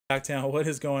Sacktown, what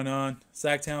is going on?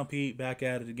 Sacktown Pete back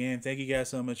at it again. Thank you guys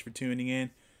so much for tuning in.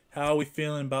 How are we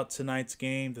feeling about tonight's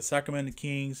game? The Sacramento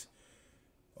Kings.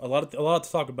 A lot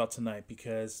to talk about tonight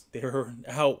because they were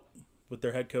out with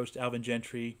their head coach Alvin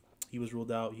Gentry. He was ruled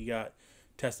out. He got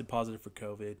tested positive for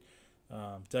COVID.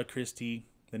 Doug Christie.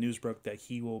 The news broke that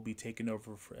he will be taking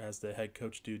over as the head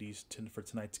coach duties for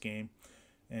tonight's game.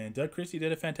 And Doug Christie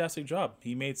did a fantastic job.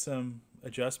 He made some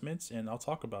adjustments, and I'll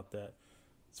talk about that.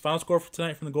 His final score for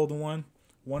tonight from the Golden One,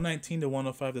 119 to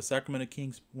 105. The Sacramento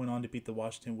Kings went on to beat the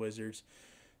Washington Wizards.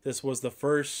 This was the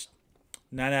first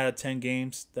 9 out of 10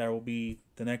 games that will be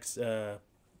the next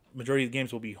majority of the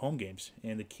games will be home games,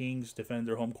 and the Kings defended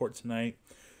their home court tonight.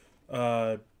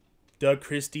 Doug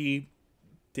Christie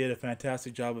did a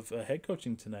fantastic job of head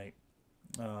coaching tonight.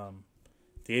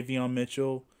 Davion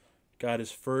Mitchell got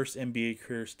his first NBA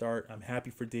career start. I'm happy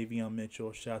for Davion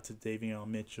Mitchell. Shout out to Davion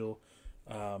Mitchell.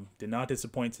 Did not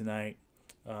disappoint tonight.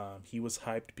 He was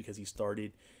hyped because he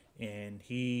started, and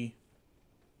he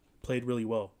played really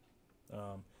well.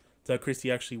 Doug Christie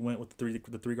actually went with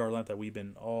the three guard lineup that we've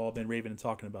been raving and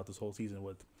talking about this whole season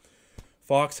with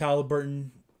Fox,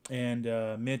 Halliburton, and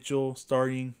Mitchell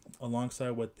starting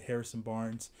alongside with Harrison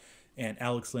Barnes and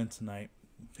Alex Len tonight,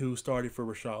 who started for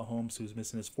Rashad Holmes, who's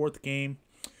missing his fourth game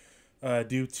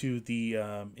due to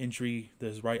the injury,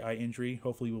 his right eye injury.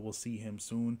 Hopefully we will see him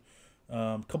soon.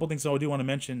 A couple things I do want to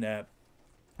mention that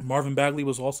Marvin Bagley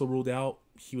was also ruled out.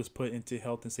 He was put into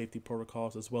health and safety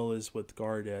protocols, as well as with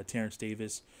guard Terrence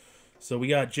Davis. So we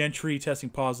got Gentry testing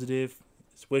positive.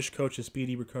 Wish coach a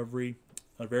speedy recovery.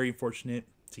 Very unfortunate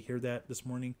to hear that this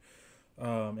morning.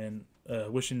 And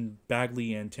wishing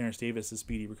Bagley and Terrence Davis a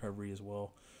speedy recovery as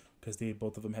well, because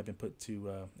both of them have been put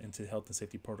into health and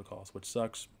safety protocols, which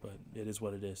sucks, but it is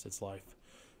what it is. It's life.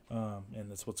 And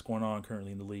that's what's going on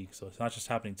currently in the league. So it's not just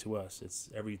happening to us. It's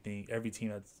every team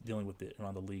that's dealing with it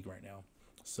around the league right now.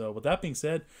 So with that being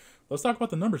said, let's talk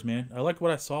about the numbers, man. I like what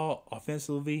I saw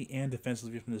offensively and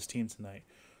defensively from this team tonight.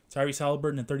 Tyrese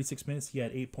Halliburton in 36 minutes, he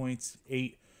had 8 points,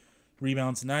 8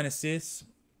 rebounds, 9 assists.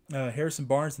 Harrison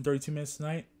Barnes in 32 minutes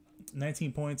tonight,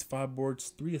 19 points, 5 boards,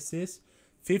 3 assists.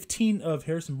 15 of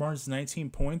Harrison Barnes'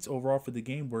 19 points overall for the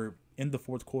game were in the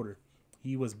fourth quarter.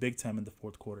 He was big time in the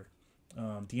fourth quarter.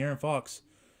 De'Aaron Fox,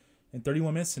 in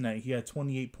 31 minutes tonight, he had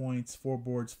 28 points, 4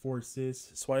 boards, 4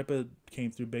 assists. Swipa came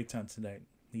through big time tonight.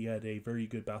 He had a very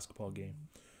good basketball game.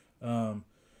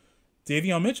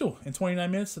 Davion Mitchell, in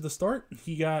 29 minutes at the start,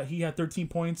 he had 13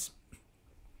 points,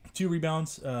 2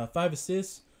 rebounds, 5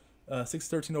 assists,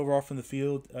 6-13 overall from the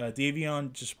field.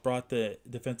 Davion just brought the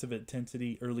defensive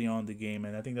intensity early on in the game,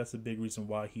 and I think that's a big reason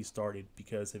why he started,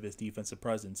 because of his defensive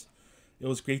presence. It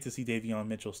was great to see Davion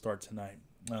Mitchell start tonight.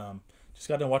 Just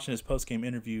got done watching his post-game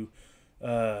interview,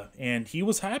 and he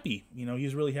was happy. He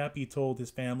was really happy. He told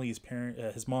his family,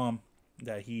 his mom,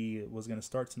 that he was going to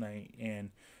start tonight,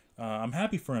 and I'm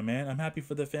happy for him, man. I'm happy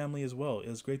for the family as well. It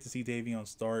was great to see Davion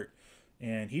start,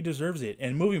 and he deserves it.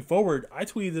 And moving forward, I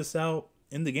tweeted this out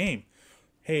in the game.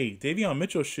 Hey, Davion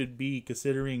Mitchell should be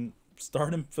considering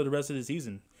starting for the rest of the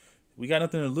season. We got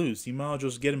nothing to lose. You might as well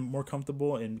just get him more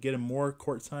comfortable and get him more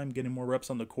court time, get him more reps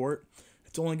on the court.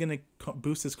 It's only going to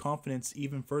boost his confidence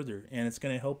even further, and it's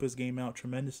going to help his game out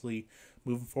tremendously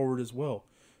moving forward as well.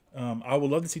 I would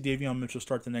love to see Davion Mitchell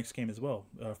start the next game as well,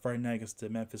 Friday night against the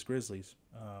Memphis Grizzlies.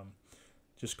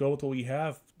 Just go with what we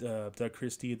have, Doug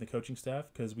Christie and the coaching staff,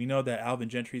 because we know that Alvin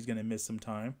Gentry is going to miss some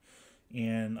time,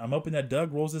 and I'm hoping that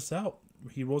Doug rolls this out.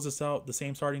 He rolls this out the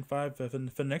same starting 5 for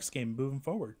the next game moving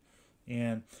forward.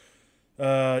 And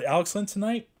Alex Len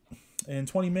tonight, in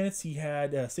 20 minutes, he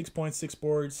had 6 points, 6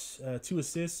 boards, 2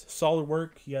 assists. Solid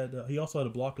work. He also had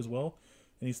a block as well,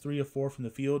 and he's 3 of 4 from the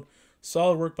field.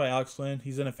 Solid work by Alex Len.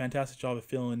 He's done a fantastic job of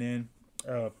filling in,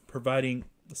 providing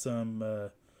some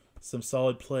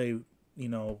solid play,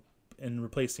 and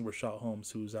replacing Rashad Holmes,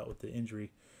 who's out with the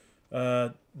injury.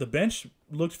 The bench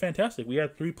looked fantastic. We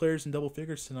had 3 players in double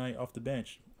figures tonight off the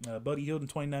bench. Buddy Hield in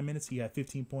 29 minutes, he had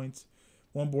 15 points,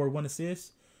 1 board, 1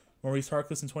 assist. Maurice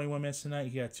Harkless in 21 minutes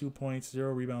tonight, he had 2 points,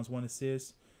 0 rebounds, 1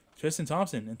 assist. Tristan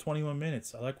Thompson in 21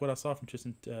 minutes. I like what I saw from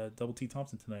Tristan Double T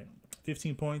Thompson tonight.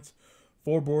 15 points,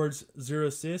 4 boards, 0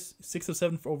 assists, 6 of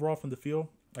 7 overall from the field.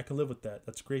 I can live with that.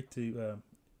 That's great to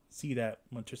see that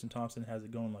when Tristan Thompson has it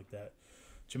going like that.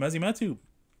 Chimezie Metu,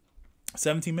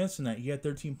 17 minutes tonight. He had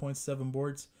 13 points, 7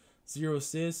 boards, 0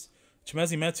 assists.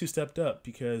 Chimezie Metu stepped up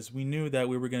because we knew that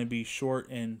we were going to be short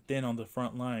and thin on the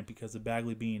front line because of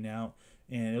Bagley being out.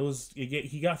 And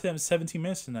he got them 17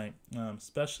 minutes tonight,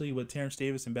 especially with Terrence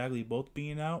Davis and Bagley both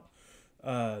being out.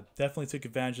 Definitely took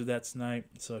advantage of that tonight.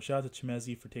 So shout out to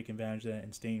Chimezie for taking advantage of that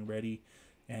and staying ready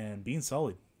and being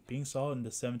solid in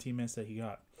the 17 minutes that he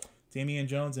got. Damian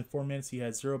Jones in 4 minutes, he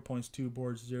had 0 points, 2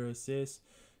 boards, 0 assists.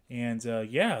 And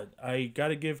yeah, I got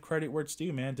to give credit where it's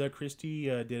due, man. Doug Christie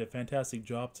did a fantastic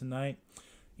job tonight.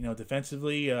 You know,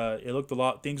 defensively,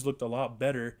 things looked a lot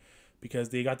better because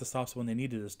they got the stops when they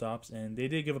needed the stops, and they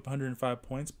did give up 105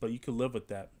 points, but you could live with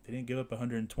that. They didn't give up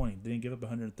 120. They didn't give up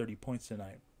 130 points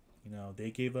tonight. You know,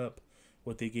 they gave up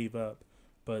what they gave up,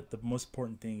 but the most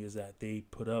important thing is that they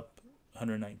put up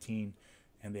 119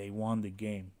 and they won the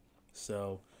game.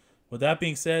 So, with that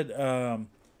being said,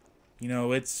 you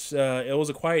know, it was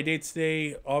a quiet day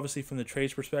today, obviously from the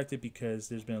trades perspective, because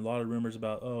there's been a lot of rumors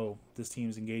about, oh, this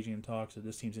team's engaging in talks or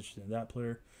this team's interested in that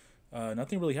player.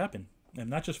 Nothing really happened, and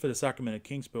not just for the Sacramento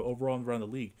Kings, but overall around the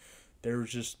league. There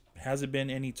just hasn't been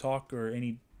any talk or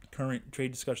any current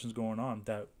trade discussions going on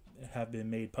that have been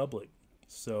made public.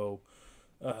 So,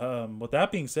 with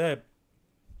that being said,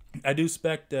 I do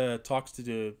expect talks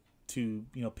to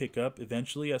pick up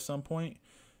eventually at some point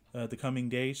the coming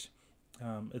days.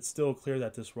 It's still clear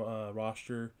that this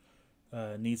roster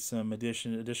needs some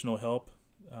additional help,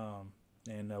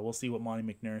 and we'll see what Monty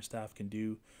McNair's staff can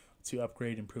do to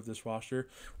upgrade and improve this roster.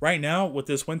 Right now, with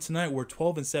this win tonight, we're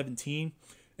 12-17,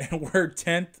 and we're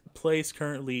 10th place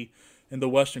currently in the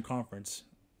Western Conference.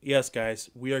 Yes,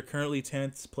 guys, we are currently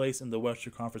 10th place in the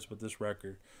Western Conference with this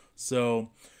record.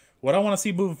 So, what I want to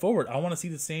see moving forward, I want to see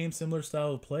the similar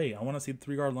style of play. I want to see the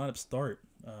 3-guard lineup start.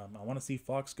 I want to see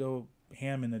Fox go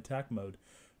ham in attack mode.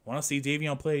 I want to see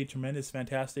Davion play tremendous,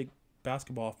 fantastic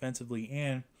basketball offensively,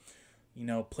 and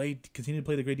continue to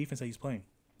play the great defense that he's playing.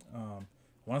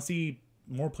 I want to see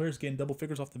more players getting double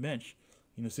figures off the bench.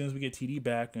 You know, as soon as we get TD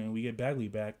back and we get Bagley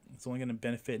back, it's only going to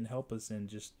benefit and help us and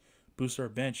just boost our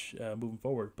bench moving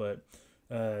forward. But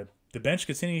the bench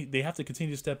they have to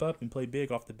continue to step up and play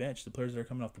big off the bench. The players that are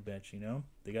coming off the bench,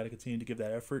 they got to continue to give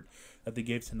that effort that they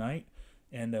gave tonight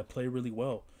and play really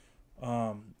well.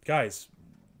 Guys,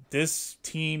 this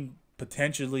team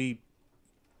potentially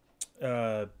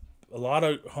a lot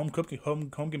of home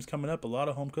games coming up, a lot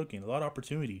of home cooking, a lot of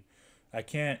opportunity. I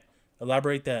can't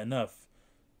elaborate that enough.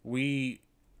 We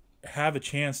have a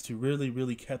chance to really,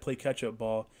 really play catch-up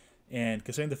ball, and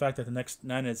considering the fact that the next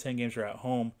 9 out of 10 games are at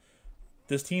home,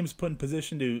 this team's put in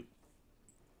position to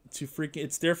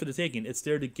it's there for the taking. It's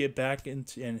there to get back and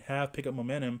pick up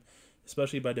momentum,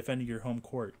 especially by defending your home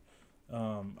court.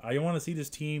 I want to see this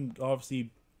team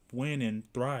obviously win and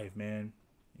thrive, man.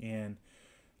 And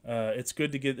it's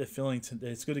good to get the feeling.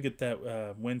 It's good to get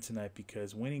that win tonight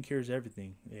because winning cures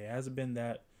everything. It hasn't been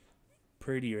that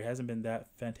pretty or it hasn't been that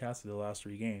fantastic the last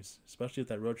 3 games, especially with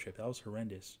that road trip. That was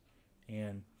horrendous.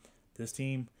 And this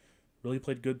team really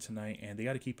played good tonight, and they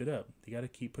got to keep it up. They got to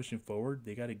keep pushing forward.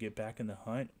 They got to get back in the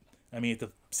hunt. I mean, if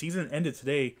the season ended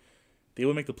today, they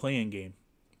would make the play-in game.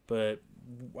 But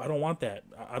I don't want that.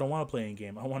 I don't want to play in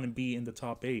game. I want to be in the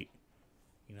top 8.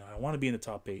 I want to be in the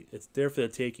top 8. It's there for the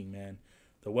taking, man.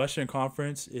 The Western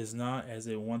Conference is not as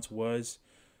it once was,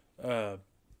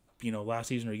 last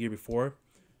season or year before.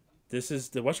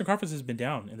 The Western Conference has been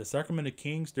down, and the Sacramento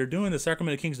Kings, they're doing the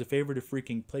Sacramento Kings the favor to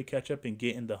freaking play catch up and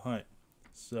get in the hunt.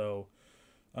 So,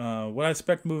 what I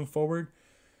expect moving forward,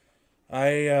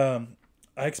 I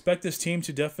expect this team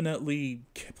to definitely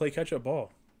play catch up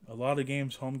ball. A lot of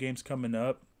games, home games coming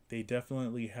up, they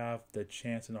definitely have the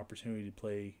chance and opportunity to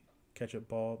play catch-up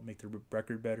ball, make the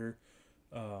record better,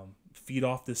 feed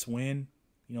off this win,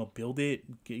 build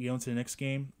it, get into the next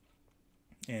game,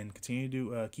 and continue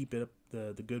to keep it up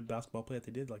the good basketball play that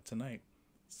they did like tonight.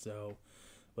 So,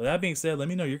 with that being said, let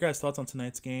me know your guys' thoughts on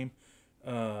tonight's game.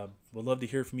 Would love to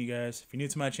hear from you guys. If you're new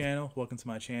to my channel, welcome to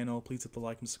my channel. Please hit the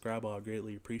like and subscribe. I'll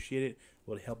greatly appreciate it. It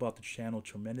would help out the channel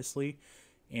tremendously.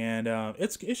 And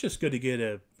it's just good to get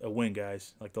a win,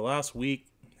 guys. Like the last week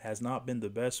has not been the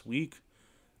best week.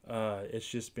 It's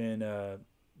just been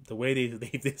the way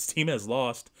this team has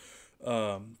lost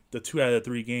the 2 out of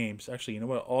 3 games. Actually, you know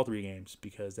what? All 3 games,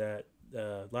 because that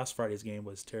last Friday's game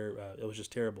was it was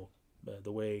just terrible.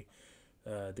 The way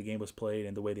the game was played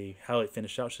and the way how it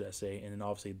finished out, should I say? And then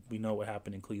obviously we know what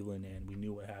happened in Cleveland, and we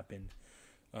knew what happened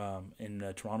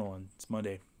in Toronto on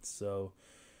Monday. So.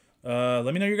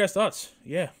 Let me know your guys' thoughts.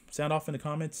 Yeah, sound off in the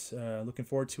comments. Looking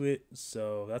forward to it.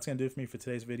 So that's going to do it for me for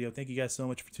today's video. Thank you guys so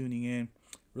much for tuning in.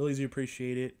 Really do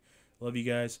appreciate it. Love you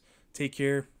guys. Take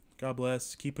care. God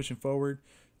bless. Keep pushing forward.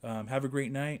 Have a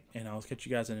great night, and I'll catch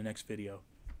you guys in the next video.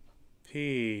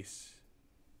 Peace.